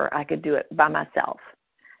sure I could do it by myself.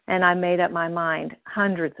 And I made up my mind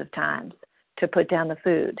hundreds of times to put down the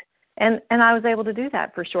food. And I was able to do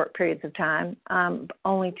that for short periods of time,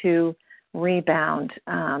 only to rebound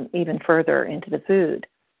even further into the food.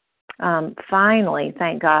 Finally,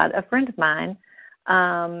 thank God, a friend of mine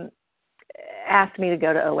asked me to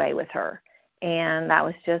go to OA with her. And that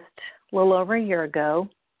was just a little over a year ago.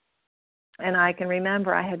 And I can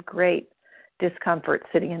remember I had great discomfort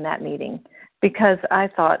sitting in that meeting because I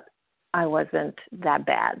thought I wasn't that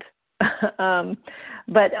bad.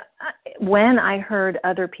 But when I heard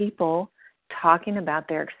other people talking about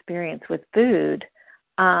their experience with food,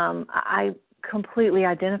 I completely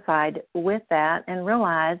identified with that and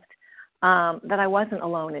realized that I wasn't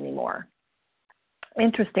alone anymore.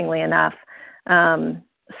 Interestingly enough,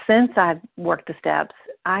 since I've worked the steps,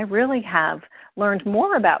 I really have learned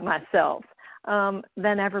more about myself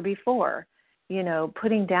than ever before. You know,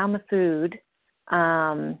 putting down the food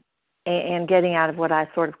and getting out of what I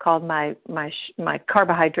sort of called my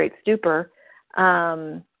carbohydrate stupor.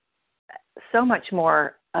 So much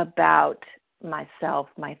more about myself,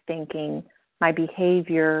 my thinking, my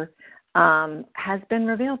behavior has been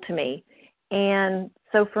revealed to me. And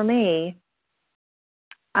so for me,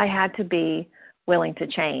 I had to be willing to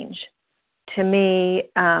change. To me,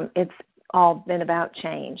 it's all been about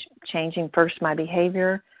change, changing first my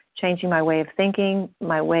behavior, changing my way of thinking,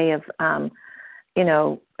 my way of,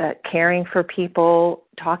 caring for people,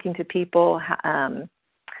 talking to people. And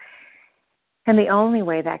the only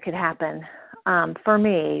way that could happen for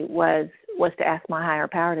me was to ask my higher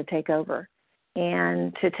power to take over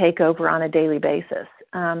and to take over on a daily basis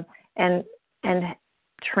and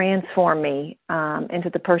transform me into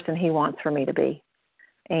the person he wants for me to be.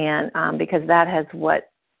 And because that has what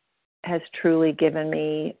has truly given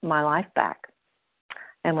me my life back.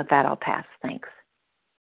 And with that, I'll pass. Thanks.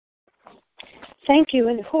 Thank you.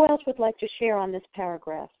 And who else would like to share on this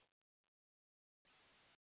paragraph?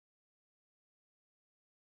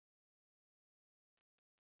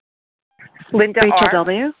 Linda Rachel R.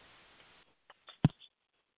 W.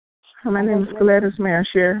 Hi, my name is Gladys. May I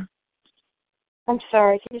share? I'm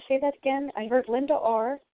sorry. Can you say that again? I heard Linda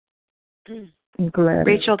R. Gladys.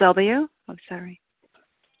 Rachel W. Oh, sorry.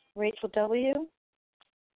 Rachel W.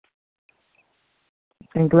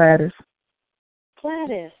 And Gladys.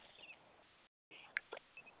 Gladys.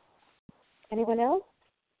 Anyone else?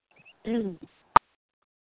 Okay.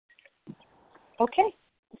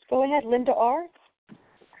 Let's go ahead. Linda R.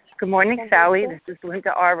 Good morning, Sally. This is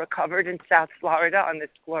Linda R., recovered in South Florida on this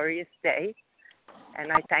glorious day.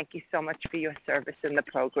 And I thank you so much for your service in the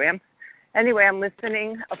program. Anyway, I'm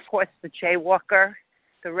listening, of course, the jaywalker,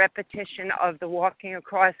 the repetition of the walking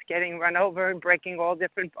across, getting run over and breaking all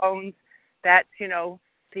different bones. That's,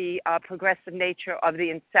 the progressive nature of the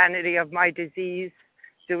insanity of my disease,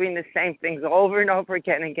 doing the same things over and over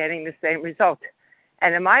again and getting the same result.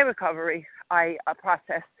 And in my recovery, I've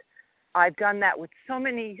done that with so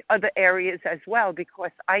many other areas as well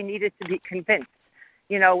because I needed to be convinced.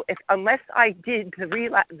 Unless I did the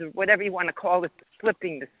relapse, whatever you want to call it, the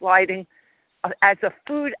slipping, the sliding, as a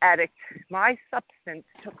food addict, my substance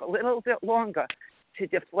took a little bit longer to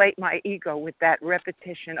deflate my ego with that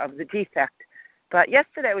repetition of the defect. But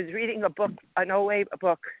yesterday I was reading an OA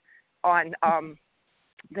book on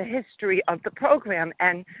the history of the program,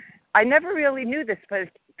 and I never really knew this, but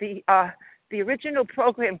the original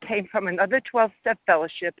program came from another 12-step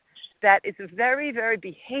fellowship that is a very, very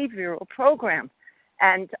behavioral program.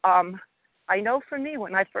 And I know for me,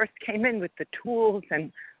 when I first came in with the tools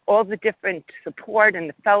and all the different support and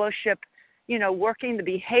the fellowship, working the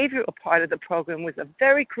behavioral part of the program was a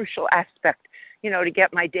very crucial aspect, to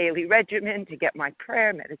get my daily regimen, to get my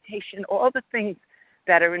prayer, meditation, all the things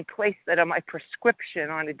that are in place that are my prescription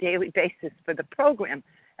on a daily basis for the program.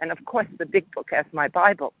 And, of course, the big book as my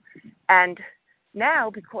Bible. And now,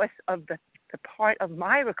 because of the part of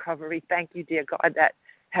my recovery, thank you, dear God, that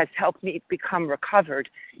has helped me become recovered,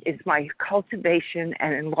 is my cultivation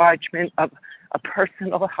and enlargement of a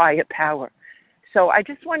personal higher power. So I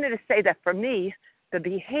just wanted to say that for me, the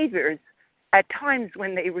behaviors, at times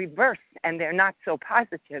when they reverse and they're not so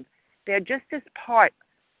positive, they're just as part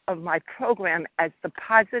of my program as the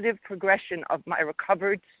positive progression of my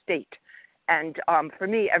recovered state. And for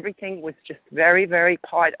me, everything was just very, very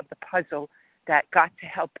part of the puzzle that got to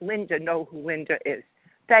help Linda know who Linda is.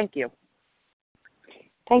 Thank you.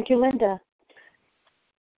 Thank you, Linda.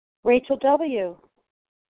 Rachel W.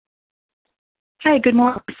 Hi, good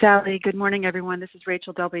morning, Sally. Good morning, everyone. This is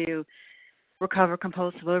Rachel W., recovered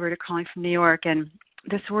compulsive overeater calling from New York. And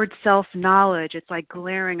this word self-knowledge, it's like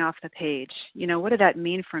glaring off the page. What did that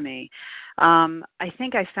mean for me? I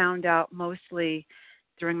think I found out mostly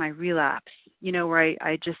during my relapse, where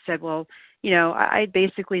I just said, well, I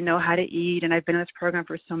basically know how to eat, and I've been in this program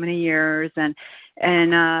for so many years, and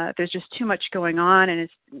there's just too much going on, and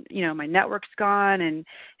it's, my network's gone, and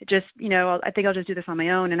it just, I think I'll just do this on my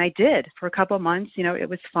own. And I did for a couple of months, it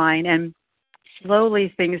was fine. And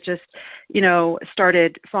slowly things just,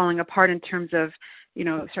 started falling apart in terms of,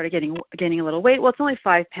 started gaining a little weight. Well, it's only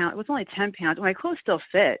 5 pounds. It was only 10 pounds. My clothes still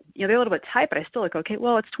fit. They're a little bit tight, but I still look okay.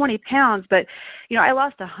 Well, it's 20 pounds, but, I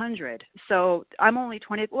lost 100. So I'm only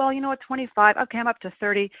 20. Well, 25. Okay, I'm up to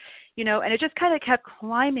 30. And it just kind of kept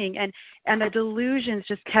climbing, and the delusions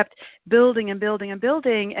just kept building and building and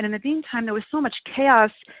building. And in the meantime, there was so much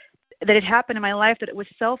chaos that had happened in my life that it was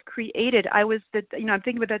self-created. I'm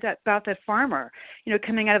thinking about that farmer,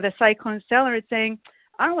 coming out of the cyclone cellar and saying,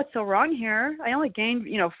 I don't know what's so wrong here. I only gained,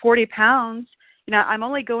 40 pounds. I'm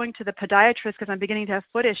only going to the podiatrist because I'm beginning to have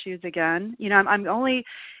foot issues again. I'm only,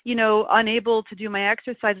 unable to do my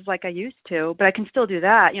exercises like I used to, but I can still do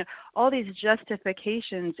that. All these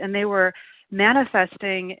justifications, and they were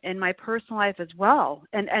manifesting in my personal life as well.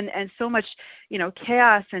 And so much,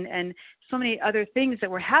 chaos and so many other things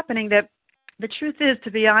that were happening that the truth is,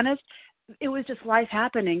 to be honest, it was just life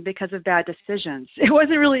happening because of bad decisions. It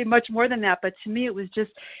wasn't really much more than that, but to me it was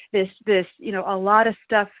just this, a lot of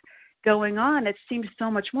stuff going on. It seemed so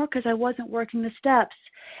much more because I wasn't working the steps.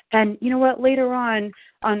 And you know what, later on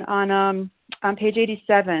page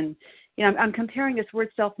 87, I'm comparing this word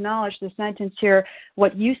self-knowledge to the sentence here,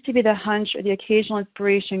 what used to be the hunch or the occasional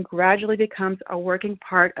inspiration gradually becomes a working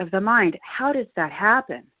part of the mind. How does that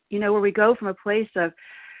happen? Where we go from a place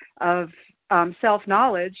of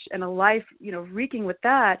self-knowledge and a life, reeking with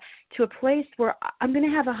that, to a place where I'm going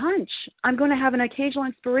to have a hunch. I'm going to have an occasional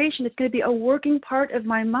inspiration. It's going to be a working part of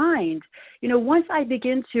my mind. Once I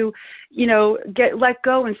begin to, let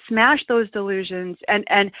go and smash those delusions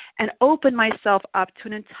and open myself up to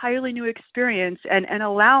an entirely new experience and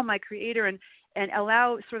allow my Creator and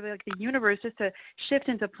allow sort of like the universe just to shift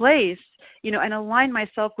into place, and align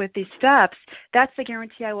myself with these steps, that's the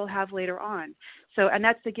guarantee I will have later on. So, and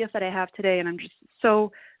that's the gift that I have today, and I'm just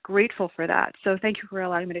so grateful for that. So thank you for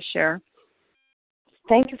allowing me to share.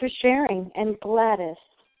 Thank you for sharing. And Gladys.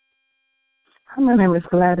 Hi, my name is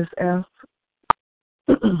Gladys F.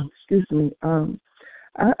 Excuse me.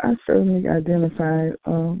 I certainly identified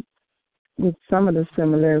with some of the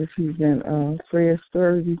similarities in Fred's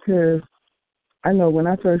story, because I know when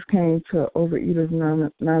I first came to Overeaters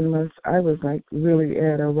Anonymous, I was like really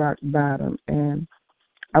at a rock bottom, and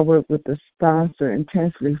I worked with the sponsor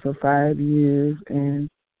intensely for 5 years and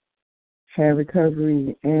had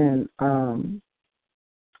recovery and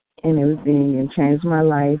everything, and changed my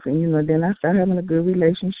life. And then I started having a good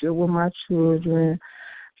relationship with my children.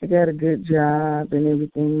 I got a good job and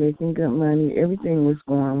everything, making good money. Everything was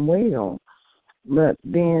going well. But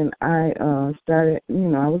then I started,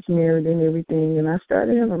 I was married and everything, and I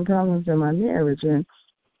started having problems in my marriage. And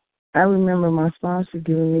I remember my sponsor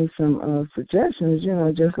giving me some suggestions,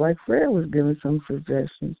 just like Fred was giving some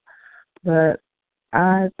suggestions. But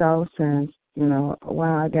I thought, since,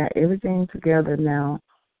 wow, I got everything together now,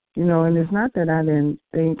 and it's not that I didn't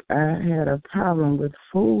think I had a problem with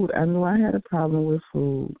food. I knew I had a problem with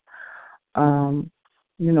food. I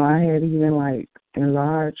had even like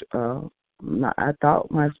enlarged, I thought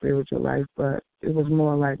my spiritual life, but it was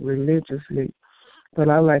more like religiously. But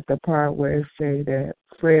I like the part where it say that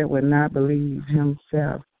Fred would not believe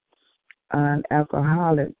himself an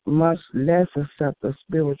alcoholic, much less accept a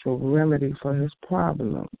spiritual remedy for his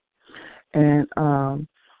problem. And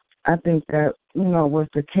I think that, was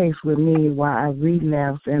the case with me, why I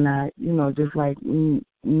relapsed, and I, just like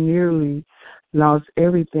nearly lost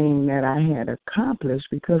everything that I had accomplished,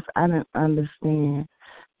 because I didn't understand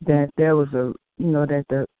that there was that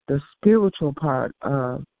the spiritual part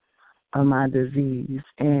of my disease,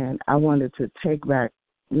 and I wanted to take back,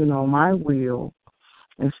 my will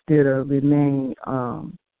instead of remain,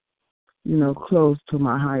 close to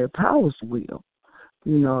my higher power's will,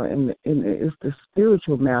 and it's the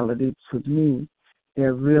spiritual malady to me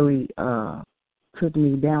that really took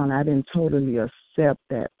me down. I didn't totally accept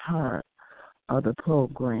that part of the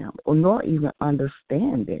program, or nor even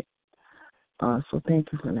understand it. So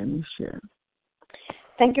thank you for letting me share.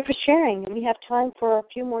 Thank you for sharing. We have time for a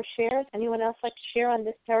few more shares. Anyone else like to share on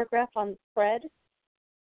this paragraph on Fred?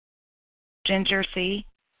 Ginger C.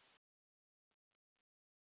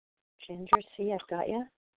 Ginger C, I've got you.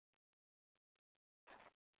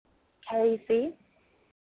 Harry C.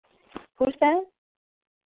 Who's that?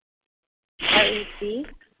 Harry C.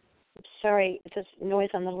 Sorry, it's just noise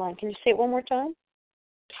on the line. Can you say it one more time?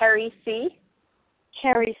 Carrie C.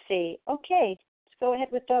 Carrie C. Okay, let's go ahead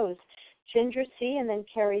with those. Ginger C. and then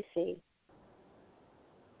Carrie C.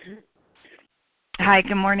 Hi,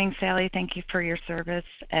 good morning, Sally. Thank you for your service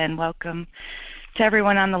and welcome to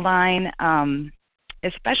everyone on the line,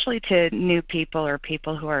 especially to new people or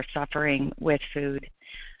people who are suffering with food.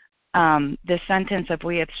 The sentence of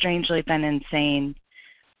 "we have strangely been insane"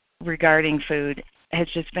 regarding food has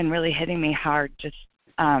just been really hitting me hard. Just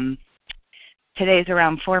today's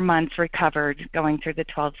around 4 months recovered, going through the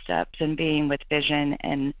 12 steps and being with Vision,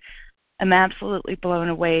 and I'm absolutely blown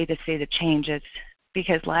away to see the changes,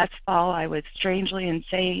 because last fall I was strangely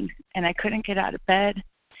insane and I couldn't get out of bed,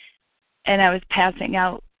 and I was passing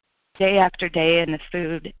out day after day in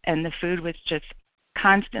the food was just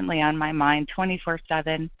constantly on my mind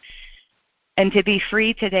 24/7. And to be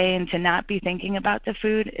free today and to not be thinking about the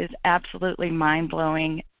food is absolutely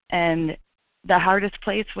mind-blowing. And the hardest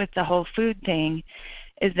place with the whole food thing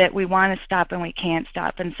is that we want to stop and we can't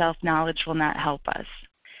stop, and self-knowledge will not help us.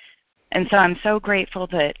 And so I'm so grateful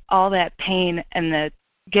that all that pain and the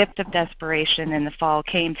gift of desperation in the fall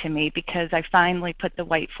came to me, because I finally put the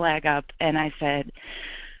white flag up and I said,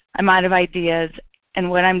 I'm out of ideas and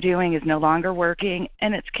what I'm doing is no longer working,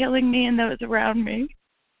 and it's killing me and those around me.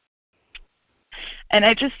 And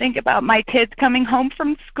I just think about my kids coming home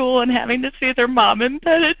from school and having to see their mom in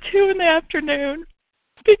bed at 2 in the afternoon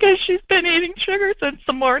because she's been eating sugar since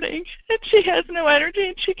the morning and she has no energy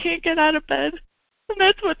and she can't get out of bed. And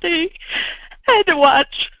that's what they had to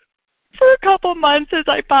watch for a couple months as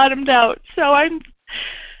I bottomed out. So I'm,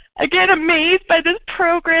 again, amazed by this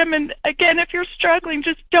program. And again, if you're struggling,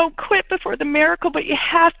 just don't quit before the miracle, but you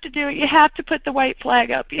have to do it. You have to put the white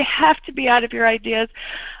flag up. You have to be out of your ideas.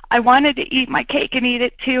 I wanted to eat my cake and eat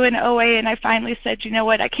it too in OA, and I finally said, you know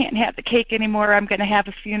what, I can't have the cake anymore. I'm going to have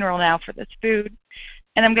a funeral now for this food,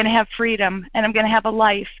 and I'm going to have freedom, and I'm going to have a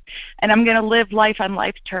life, and I'm going to live life on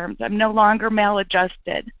life terms. I'm no longer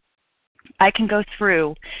maladjusted. I can go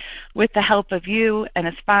through with the help of you and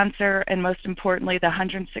a sponsor, and most importantly, the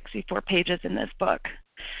 164 pages in this book,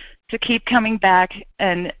 to keep coming back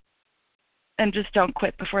and just don't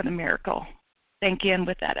quit before the miracle. Thank you, and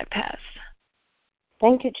with that, I pass.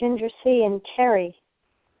 Thank you, Ginger C. and Carrie.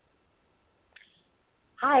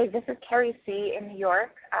 Hi, this is Carrie C. in New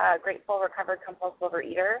York, grateful, recovered, compulsive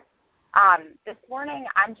overeater. This morning,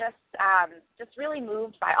 I'm just really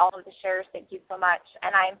moved by all of the shares. Thank you so much.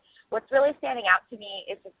 And what's really standing out to me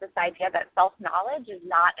is just this idea that self-knowledge is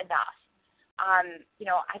not enough.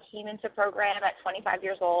 I came into program at 25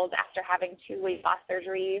 years old after having 2 weight loss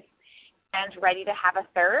surgeries and ready to have a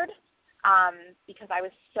third. Because I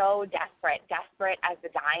was so desperate as the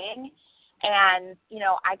dying. And,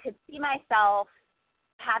 I could see myself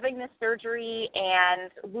having this surgery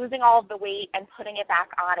and losing all of the weight and putting it back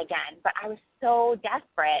on again. But I was so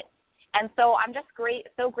desperate. And so I'm just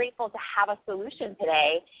so grateful to have a solution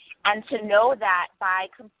today, and to know that by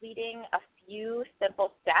completing a few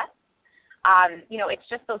simple steps, it's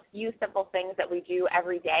just those few simple things that we do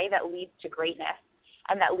every day that leads to greatness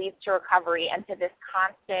and that leads to recovery and to this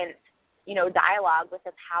constant dialogue with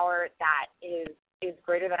a power that is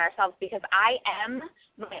greater than ourselves, because I am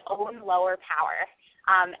my own lower power.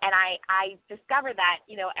 And I discover that,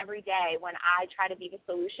 every day when I try to be the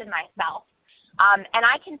solution myself. And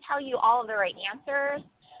I can tell you all of the right answers,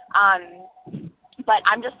 but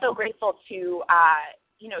I'm just so grateful to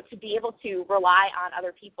be able to rely on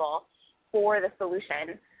other people for the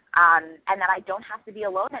solution, and that I don't have to be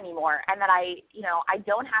alone anymore, and that I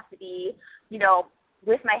don't have to be,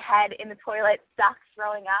 with my head in the toilet, stuck,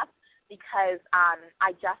 throwing up, because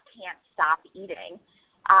I just can't stop eating,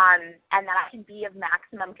 and that I can be of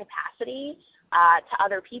maximum capacity to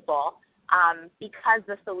other people, because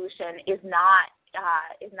the solution is not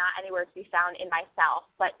anywhere to be found in myself,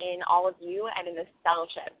 but in all of you and in this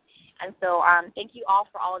fellowship. And so thank you all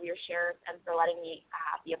for all of your shares and for letting me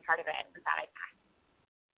be a part of it. With that, I pass.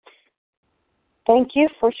 Thank you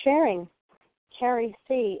for sharing, Carrie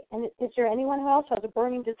C. And is there anyone who else has a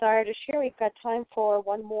burning desire to share? We've got time for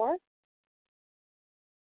one more.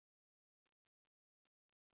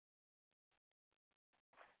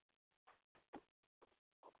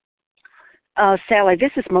 Sally,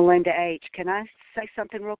 this is Melinda H. Can I say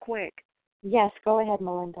something real quick? Yes, go ahead,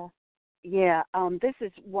 Melinda. Yeah, this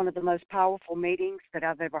is one of the most powerful meetings that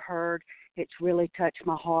I've ever heard. It's really touched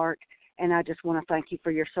my heart, and I just want to thank you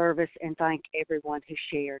for your service and thank everyone who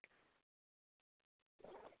shared.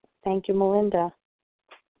 Thank you, Melinda.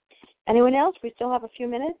 Anyone else? We still have a few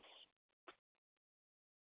minutes.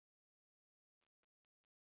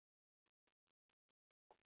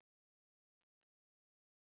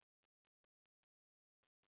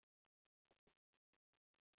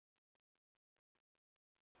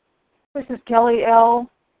 This is Kelly L.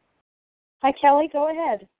 Hi, Kelly. Go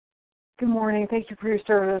ahead. Good morning. Thank you for your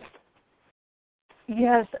service.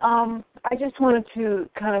 Yes, I just wanted to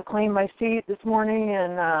kind of claim my seat this morning,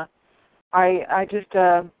 and I just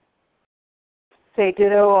say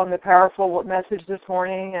ditto on the powerful message this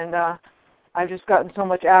morning, and I've just gotten so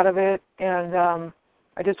much out of it, and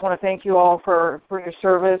I just want to thank you all for your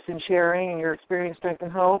service and sharing and your experience, strength,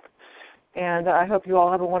 and hope, and I hope you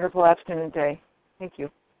all have a wonderful abstinent day. Thank you.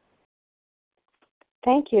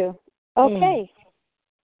 Thank you. Okay.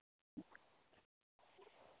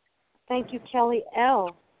 Thank you, Kelly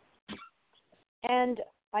L. And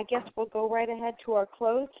I guess we'll go right ahead to our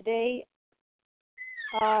close today.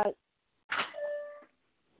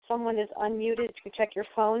 Someone is unmuted. You can check your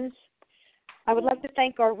phones. I would like to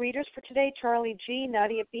thank our readers for today, Charlie G.,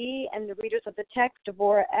 Nadia B., and the readers of the text,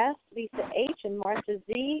 Deborah S., Lisa H., and Martha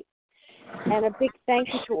Z. And a big thank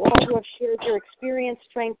you to all who have shared your experience,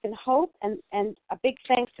 strength, and hope. And a big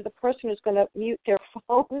thanks to the person who's going to mute their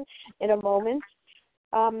phone in a moment.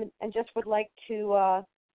 And just would like to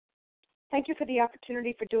thank you for the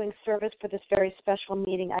opportunity for doing service for this very special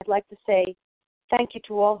meeting. I'd like to say thank you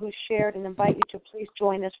to all who shared and invite you to please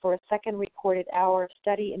join us for a second recorded hour of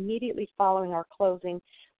study immediately following our closing.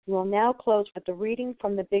 We will now close with the reading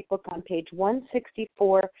from the Big Book on page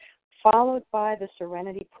 164, followed by the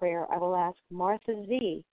Serenity Prayer. I will ask Martha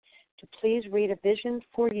Z. to please read a vision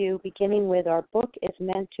for you, beginning with our book is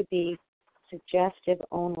meant to be suggestive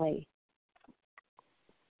only.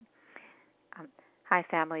 Hi,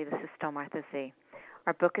 family. This is still Martha Z.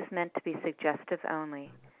 Our book is meant to be suggestive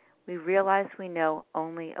only. We realize we know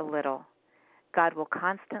only a little. God will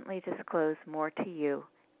constantly disclose more to you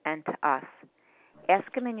and to us.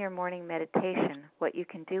 Ask Him in your morning meditation what you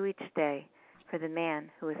can do each day for the man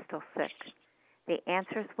who is still sick. The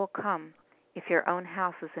answers will come if your own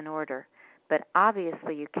house is in order, but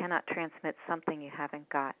obviously you cannot transmit something you haven't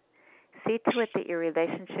got. See to it that your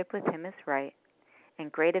relationship with Him is right,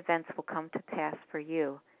 and great events will come to pass for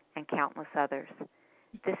you and countless others.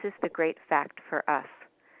 This is the great fact for us.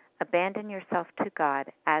 Abandon yourself to God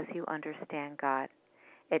as you understand God.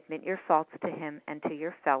 Admit your faults to Him and to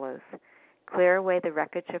your fellows. Clear away the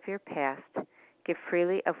wreckage of your past. Give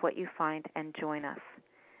freely of what you find and join us.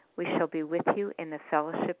 We shall be with you in the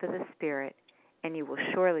fellowship of the Spirit, and you will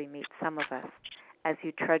surely meet some of us as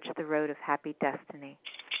you trudge the road of happy destiny.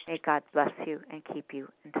 May God bless you and keep you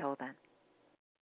until then.